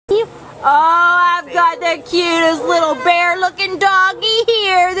I've got the cutest little bear-looking doggy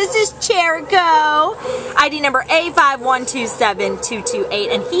here. This is Cherico. ID number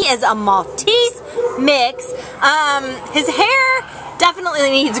A5127228, and he is a Maltese mix. His hair definitely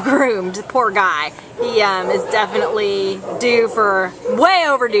needs groomed. Poor guy. He is definitely way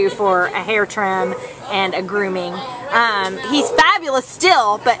overdue for a hair trim and a grooming. He's fabulous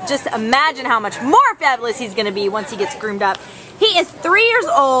still, but just imagine how much more fabulous he's going to be once he gets groomed up. He is 3 years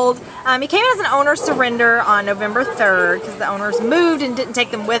old. He came as an owner surrender on November 3rd because the owners moved and didn't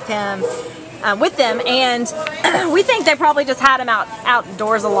take them with them, and we think they probably just had him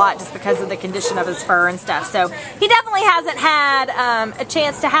outdoors a lot just because of the condition of his fur and stuff. So he definitely hasn't had a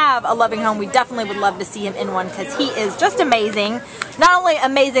chance to have a loving home. We definitely would love to see him in one because he is just amazing. Not only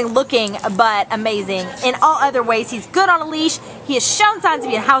amazing looking, but amazing in all other ways. He's good on a leash. He has shown signs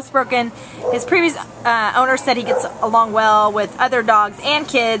of being housebroken. His previous owner said he gets along well with other dogs and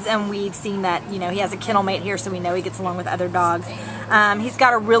kids, and we've seen that, you know, he has a kennel mate here, so we know he gets along with other dogs. He's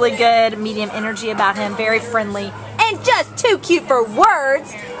got a really good medium energy about him, very friendly, and just too cute for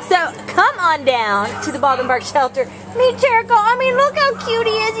words. So come on down to the Baldwin Park shelter. Meet Cherico. I mean, look how cute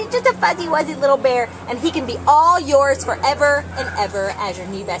he is. He's just a fuzzy wuzzy little bear, and he can be all yours forever and ever as your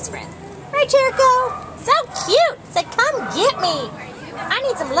new best friend. Right, Cherico? So cute. So come get me. I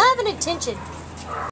need some love and attention.